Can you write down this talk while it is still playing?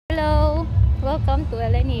welcome to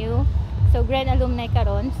LNU. So grand alumni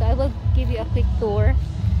karon. So I will give you a quick tour.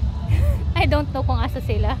 I don't know kung asa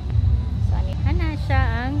sila. So ana siya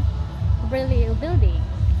ang Brilliant building.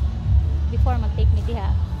 Before mag-take me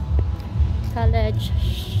diha college,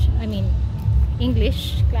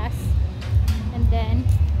 English class. And then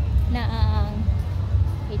na ang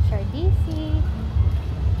HRDC.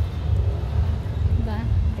 Diba?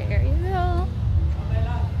 There you go.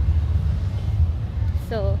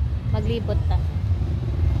 So, maglibot ta.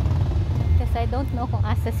 Kasi I don't know kung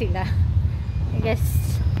asa sila. I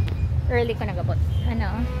guess, early ko nagabot.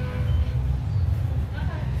 Ano?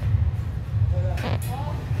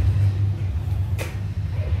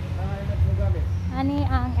 Ani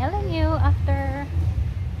ang LNU after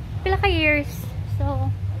pila ka years.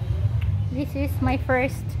 So, this is my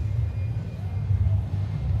first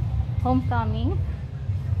homecoming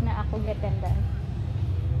na ako attendan.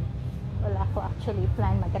 Wala ko actually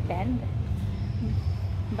plan mag-attend.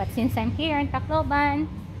 But since I'm here in Tacloban,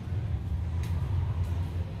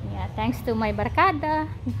 yeah, thanks to my barkada,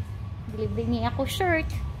 delivery niya ako shirt.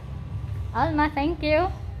 Alma, thank you.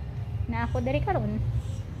 Na ako dari karon.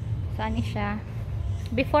 So, ani siya.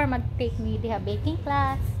 Before mag-take me diha baking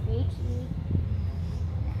class, HE.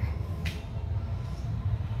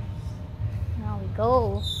 Now we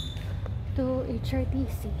go to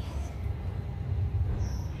HRDC.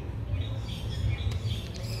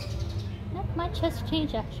 Not much has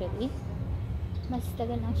changed actually. Mas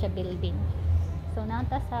tagal lang siya building. So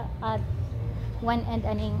nanta sa one end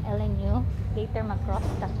aning LNU. Later mag-cross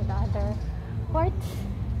to the other part.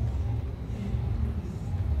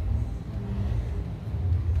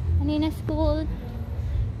 Kanina school,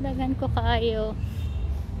 dagan ko kaayo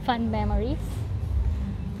fun memories.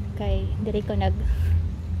 Kay diri ko nag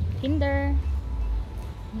kinder,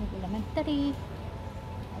 elementary,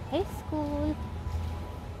 at high school.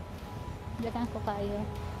 Dagan ko kaayo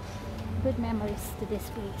good memories to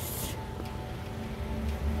this place.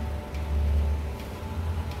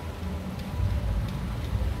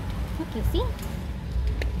 Okay, see?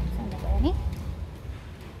 Saan na ba yan eh?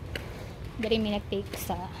 Dari may nag-take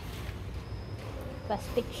sa class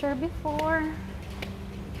picture before.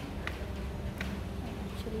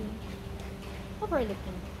 Actually,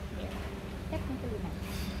 overlooking here. Technically nice.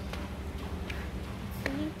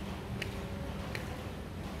 See?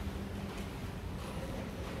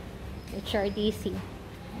 HRDC.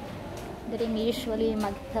 Dari may usually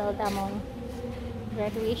mag-held among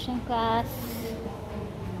graduation class,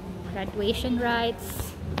 graduation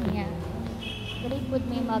rites. Yeah. Dari pud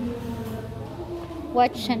may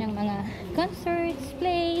watch siya ng mga concerts,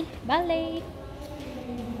 play, ballet.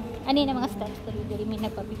 Ani na mga steps dali may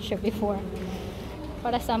nagpa-picture before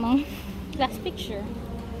para sa mong class picture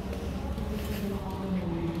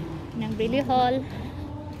ng Brilli Hall.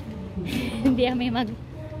 Hindi may mag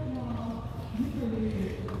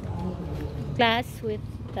class with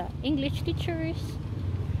the English teachers.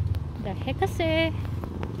 Dahil kasi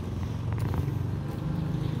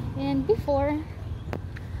and before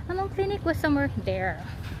among clinic was somewhere there.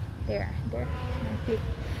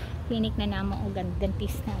 Clinic na namo o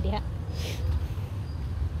dentist na diha.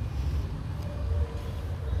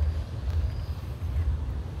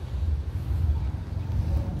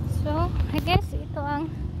 So, I guess ito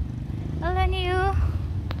ang LNU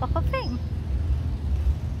Walk of Fame.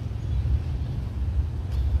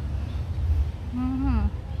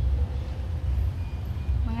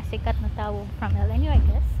 Mga sikat na tao from LNU, I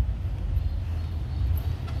guess.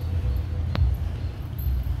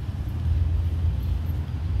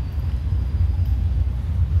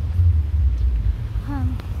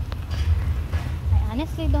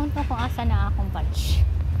 Honestly, don't know kung asa na akong batch.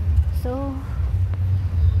 So,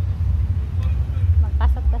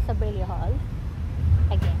 magpasok ka sa Brilli Hall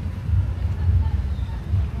again.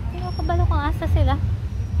 Hindi ko kabalo kung asa sila.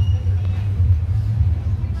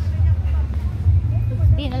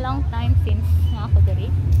 It's been a long time since nga ako dali.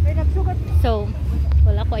 So,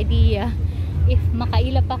 wala ko idea if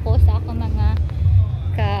makailap ako sa ako mga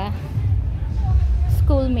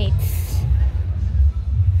schoolmates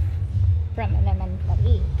from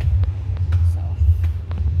elementary. So,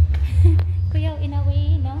 kuya, in a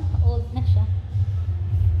way, no? Old na siya.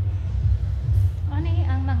 Ano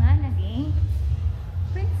ang mga naging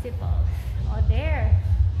principals? O, there.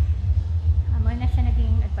 Amo na siya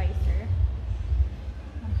naging advisor.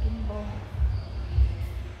 Ang Kimbo.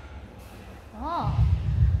 Oh,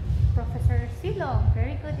 Professor Silong,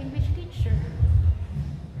 very good English teacher.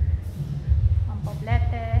 Ang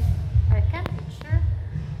Poblete, our camp teacher.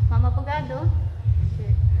 Mama Pugado,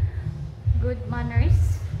 good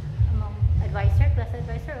manners among advisor, class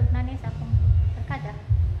advisor, ug nanay sa akong barkada.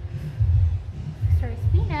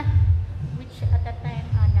 at that time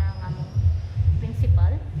ng among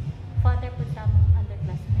principal, father po sa among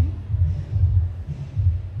underclassmen.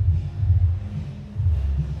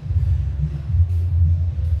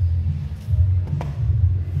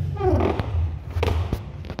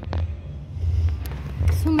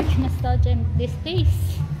 So much nostalgia in this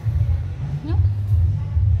place, no?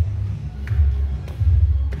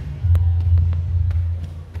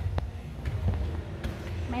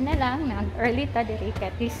 May na lang nag-early ta diri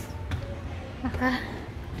at least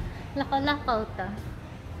lakaw-lakaw ta,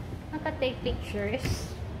 take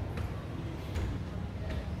pictures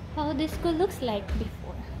how this school looks like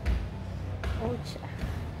before. Oh siya,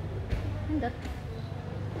 andot.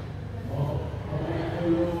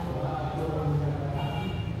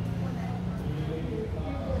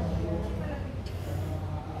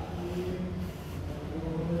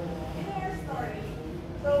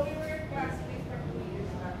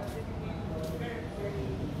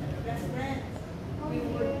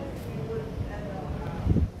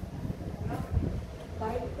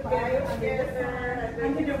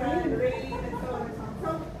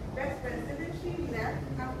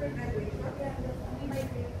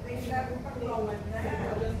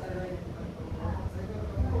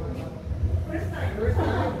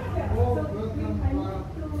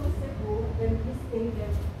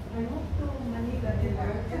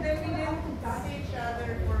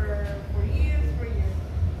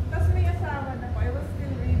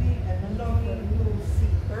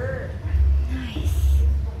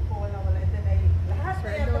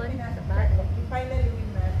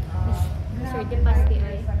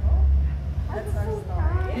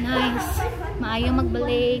 Nice. Maayong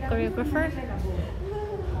mag-ballet choreographer.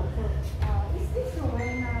 Is this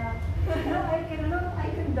when I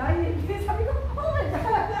can die in this? Sabi ko, oh my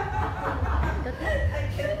God! I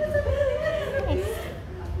can't do something. Nice.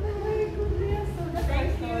 Oh my goodness. So that's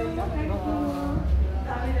thank you. Thank you.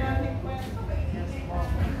 Dami-daming kwento.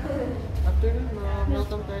 Afternoon, ma'am.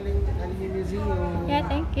 Welcome to Alma Museum. Yeah,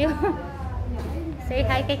 thank you. Say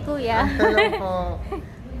hi kay Kuya. Hello po.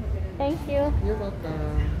 Thank you. You're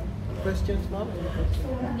welcome. Questions, ma'am? Any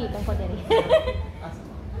questions? Gitong ko diri.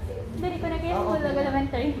 Diri ko na kay school ag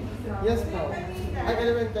elementary. Yes po. Ay,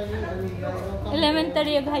 elementary.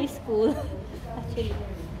 Elementary ag high school. Actually.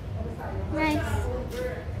 Nice.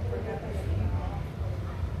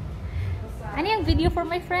 Ano yung video for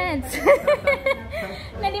my friends?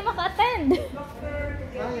 Na di maka-attend.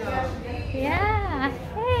 Yeah.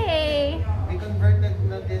 Hey. We converted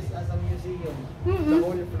na this as a museum. The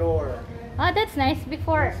whole floor. Oh, that's nice.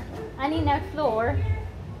 Before, ani na floor,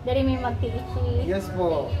 dari may mag-teaching. Yes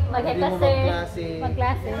po. Mag-klase.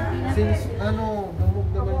 Since, dumog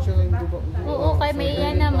naman siya ngayon. Oo, kay may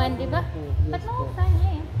yan naman, di ba? Ba't mo saan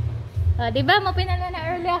niya eh? Di ba, mo pinala na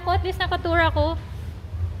early ako. At least nakatur ako.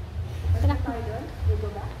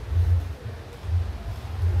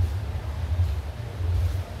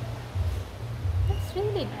 That's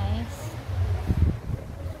really nice.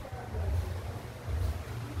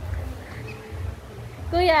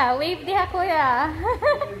 Kuya, wave diha kuya.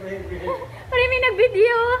 Pari may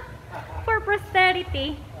nag-video for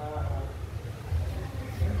posterity.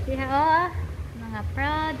 Diha oh, mga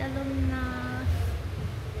proud alumnus.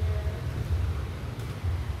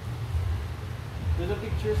 So the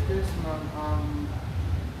pictures there's ma'am,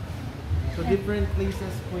 so different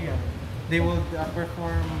places po yan. They will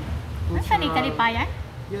perform Nasaan ni Kalipayan?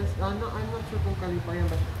 Yes, no, I'm not sure kung Kalipayan,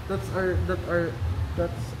 but that's our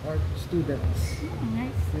students.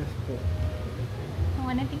 Nice. Yes po.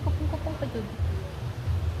 Ang natin kupong-kupong pa dun.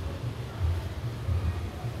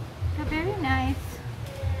 Very nice.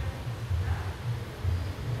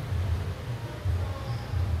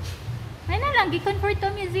 Ay na lang, gi-convert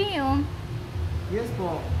to museum. Yes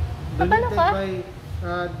po. Kabalo Donated ka? by,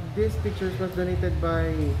 these pictures was donated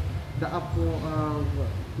by the apo of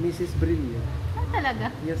Mrs. Brilliant. Ah, talaga?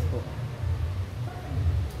 Yes po.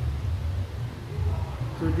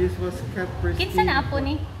 So this was kept pristine. Kinsa na apo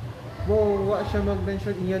ni? Wa siya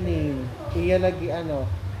mag-mention iya name. Iya lagi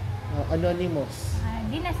anonymous.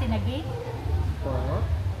 Di na sinagay? Po.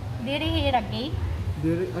 Diri hiragay?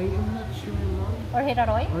 I am not sure, ma'am. Or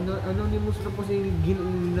hiraroy? Anonymous na po siya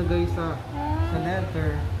ginagay sa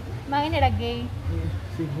letter. Mga niragay.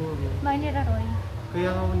 Siguro. Mga niraroy. Kaya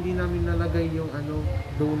nga hindi namin nalagay yung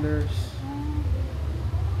donors.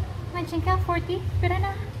 Manching ka, 40? Pira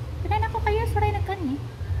na ko kayo, suray na kan eh.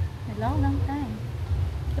 A long time.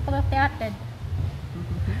 Kapag teated.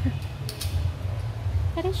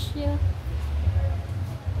 Karisyo.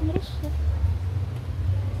 Karisyo.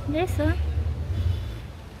 Yes, oh.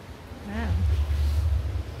 Wow.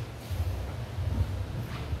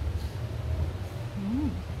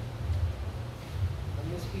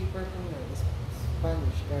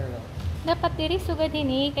 Dapat diri sugad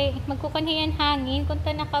ini kay magkukanhiyan hangin kung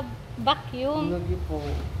ta naka-vacuum. Lagi po.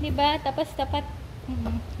 Di ba? Tapos dapat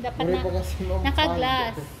dapat Uri na po kasi mga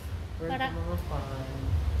naka-glass. fan. Para Mga fan.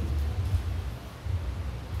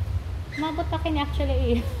 mabot pa kini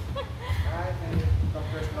actually. Ay,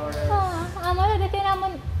 Dr. Flores. Amo dati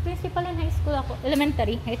namon principal in high school ako.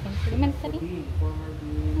 Elementary, I think. Elementary. Dean, former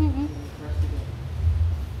dean, president.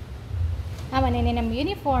 Amo nini nam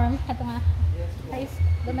uniform ato nga Yes, po. high school.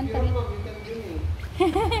 Elementary. Pero you can do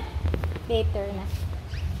it. Later na.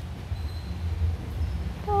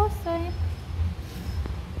 Tosoy.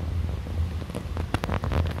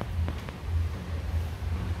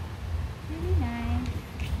 Really nice.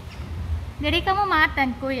 Dari ka mo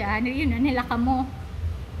matan, kuya. Ano yun, nila ka mo.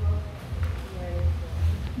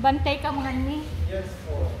 Bantay ka mga ni. Yes,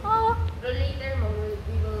 po. Oh, Pero later, we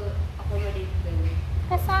will accommodate them.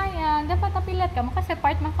 kasayang. Dapat apilat ka mo kasi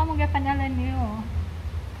part man ka mo gapanalan niyo.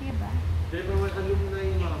 Diba? Di ba may alumni,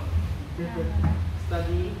 ma'am?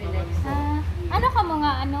 Study, Ano ka mo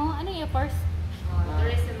nga, ano? Ano yung course?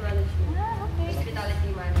 Tourism management. Okay. Hospitality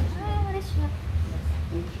management. What is siya?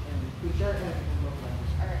 HRM.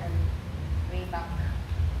 HRM. Way back.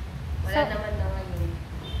 Wala So- naman na ngayon.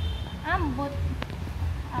 Ambot.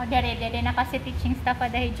 Oh, dere na kasi teaching staff pa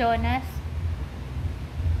dahil Jonas.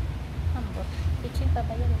 Ambot. Teaching pa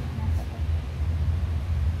ba yun? Nasa to.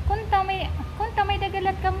 Kunta may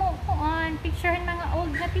dagalat ka mo. Kuan, picturehan mga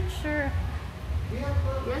old na picture.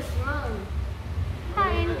 Yes, ma'am.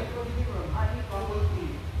 Kain.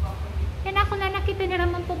 Yan ako na nakita ni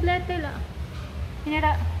Ramon Poblete la.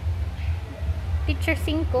 Hinara. Picture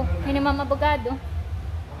 5. Yun yung mga abogado.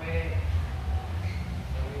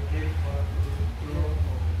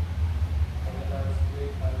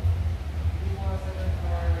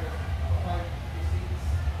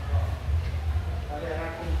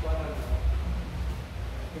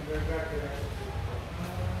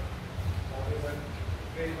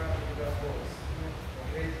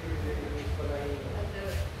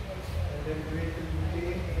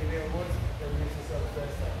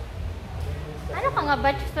 Ano ka nga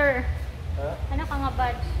batch, sir? Ano ka nga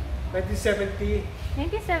batch? 1970.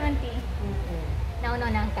 1970. Nauno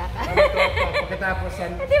ng kaka. Pagkatapos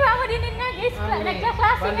yan. Di ba ako din nga guys?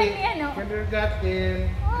 Nagkaklase na ni ano? Kindergarten,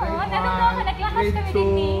 Oo, grade nanonood ako, 1, naglakas grade kami din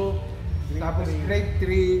ni. 2, tapos grade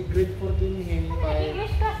 3, grade 4 din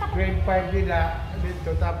English class ako. grade 5 nila dito,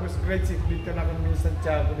 tapos grade 6 dito na kami sa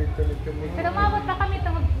Santiago, dito kami. Pero umabot pa kami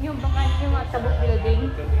itong yung tabok building.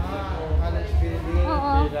 College building,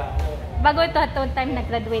 Oo. nila. Bago ito time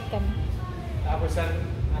nag-graduate kami. Tapos ang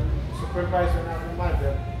supervisor na akong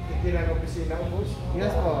mother, hindi lang opisina ubos.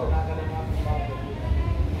 Yes po.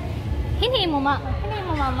 Hindi mo mama.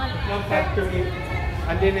 Ng factory,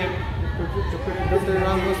 and then Dr.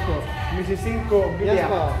 Ramos po. Mrs. Cinco, Bilya. Yes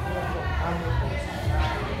po.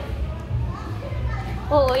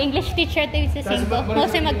 Oo, English teacher to yung sa 5.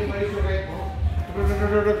 Kasi mag...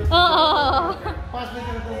 Oo. Pass na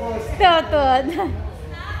ito po, boss. Tutod.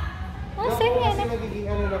 Oh, Kasi sige na. magiging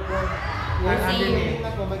ano na po. Museum na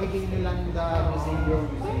po, magiging nilang the museum.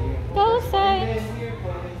 Kausay. And then here po,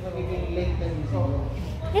 is magiging Leyte Museum.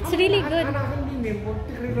 It's really good. Anak ko din eh,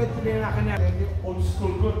 multi-reload nila ka na. Old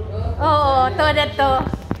school good. Oo, to na to.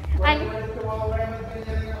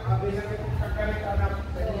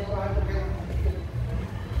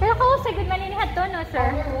 Pero kausay, good man inihat to, no, sir?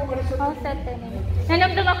 Kausay to nini.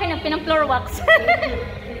 Nanamdam ako ng pinang-floor wax.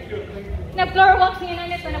 Nag-floor wax niya na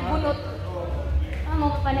nito, nagbunot. Mo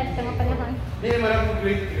pa na sa mga panahon. Hindi naman ako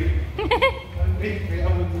grade 3. Grade 3,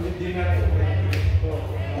 ako hindi na ako grade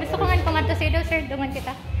 3. Gusto ko nga pumunta sa daw, sir, dungan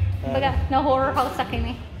kita. Baga, na horror house sa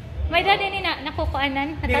kini. May dati ni na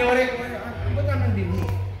nakukuanan. Hindi na rin, ba't naman din eh?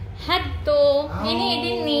 Hadto, ini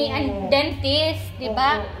din ni ang dentist, di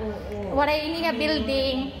ba? Wala ini nga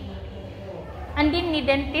building. Andin ni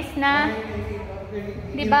dentist na.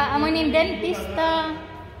 Di ba? Amo ni dentista.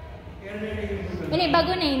 Ini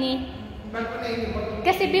bago na ini.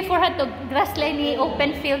 Kasi before hadto grassland ni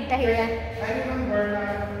open field dahil yan. I remember na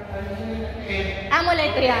Amo lang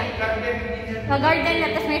ito yan. Garden na,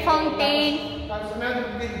 tapos may fountain. tapos another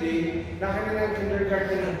building, laki na ng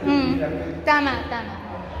kindergarten ng Tama.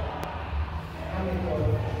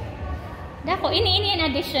 Dako, ini in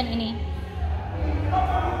addition, ini.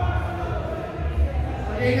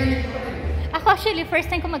 Ako actually, first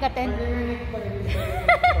time ko mag-attend.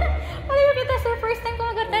 Ano yung kita, sir? First time ko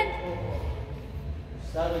mag-attend.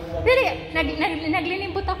 Dili,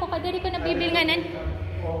 naglilimbot ako ka. Dili ko nabibilnganan.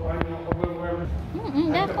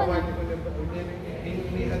 Dako na.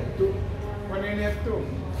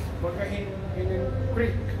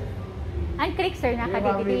 Ang creek, sir,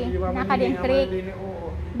 nakadin creek.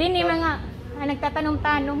 Din ni mga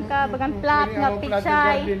nagtatanong-tanong ka, bagang plat nga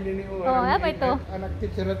pichay. Oh, apa ito? Anak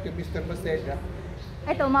teacher at Mr. Maceda.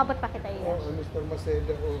 Ito, umabot pa kita iyo. Oo, Mr.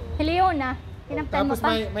 Maceda. Leona, tinaptan mo Tapos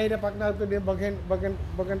pa. may dapat na ito din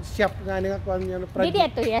bagan shop nga nga kuan niya Didi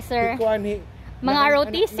ito, yes sir. Kuan hi. Mga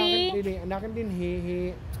ROTC. Anakan din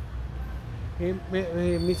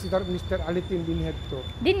Mr. Alitin din heto.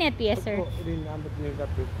 Din ito, yes sir. Din ambot ni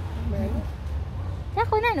dapat.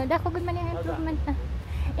 Dako na no, dako gud man yung improvement na.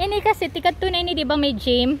 Ini kasi tikat to na ini di ba may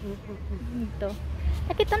gym? Ito.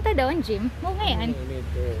 Nakita ta daw ang gym. Mo ngayon.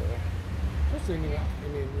 Kasi ini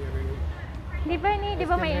Di ba ni, di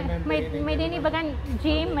ba may din bagan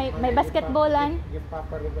gym, may basketballan. Yung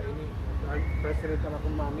paparuba ini, president ako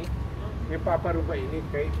mami. Yung paparuba ini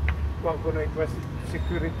kay kuan ko na it was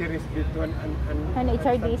security risk dito an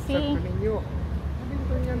HRDC. Ninyo.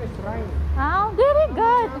 Dito niya na shrine. Ah, very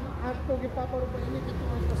good. Ato gipaparuba ini dito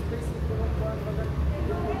ang space ito ng kuan bagan.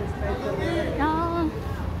 Ah.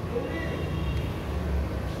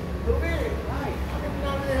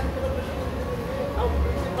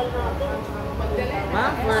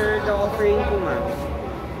 Ma'am, for the offering po, ma'am.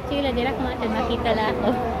 Sige lang, direct mo natin makita lahat.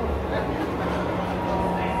 Oh.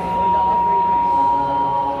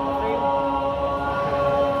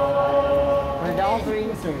 For the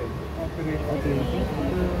offering, sir. Offering.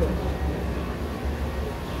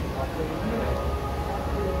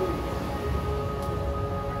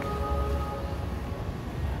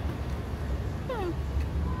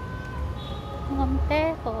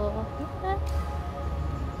 Montejo.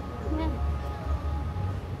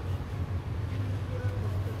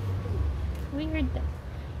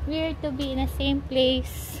 Weird to be in the same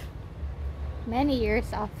place many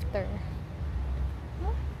years after.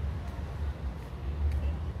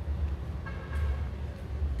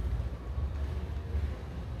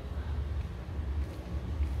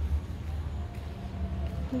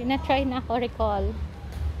 Gina-try na ako recall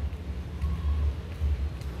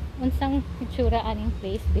unsang itsura aning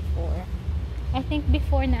place before. I think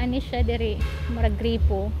before na ani siya diri murag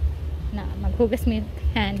gripo na maghugas mi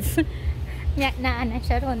hands. Na ana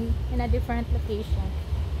siya ron in a different location.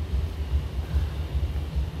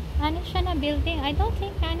 Ani siya na building. I don't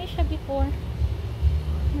think ani siya before.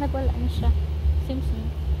 Nagwala ni siya. Seems me.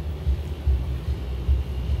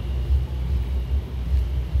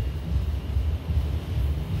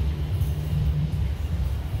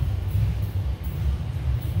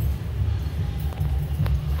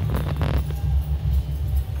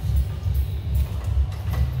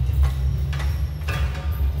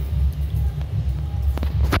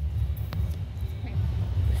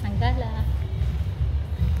 Sanggala.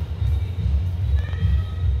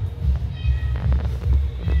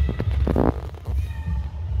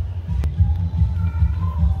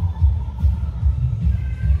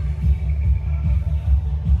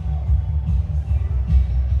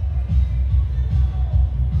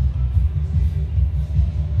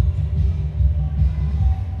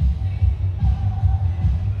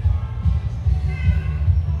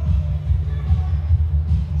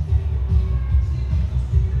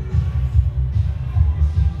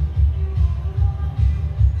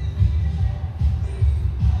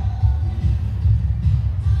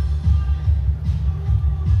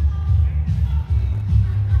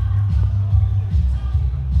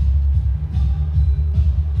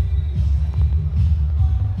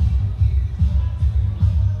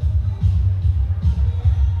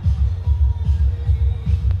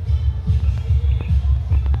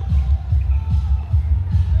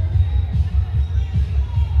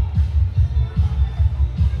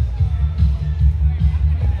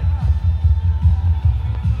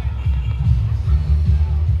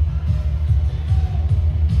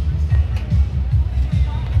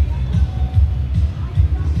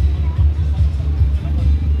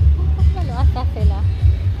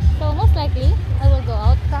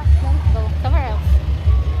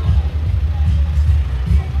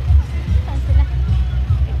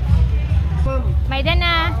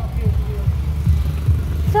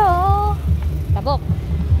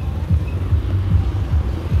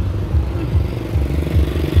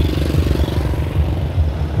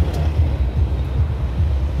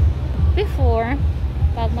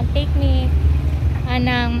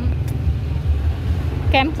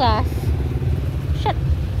 chem class, shit,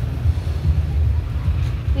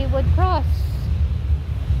 we would cross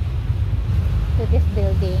to this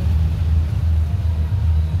building.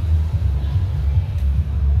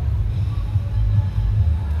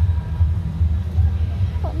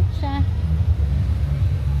 Siya.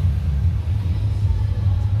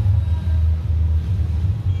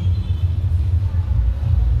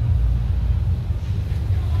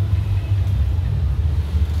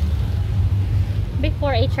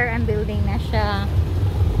 HRM building na siya.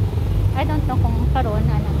 I don't know kung karon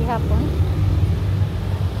na gihapon.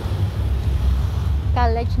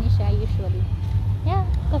 College ni siya usually. Yeah,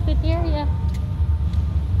 cafeteria.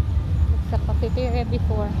 It's a cafeteria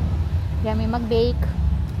before. Kami mag-bake.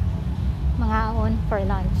 Mga on for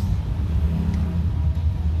lunch.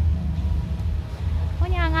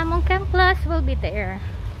 Kunya ang among chem class will be there.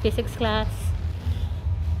 Physics class.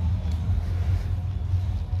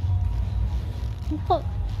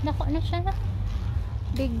 Nako na siya na.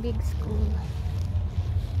 Big school.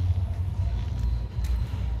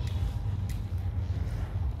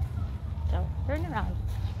 So, turn around.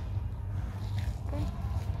 Okay.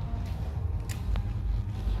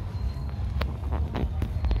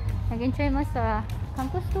 Nag-enjoy mo sa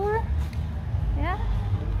campus tour? Yeah?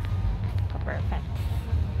 Perfect.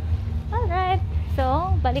 Alright.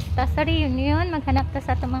 So, balik ta sa reunion. Maghanap ta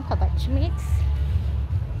sa itong mga kabatchmates.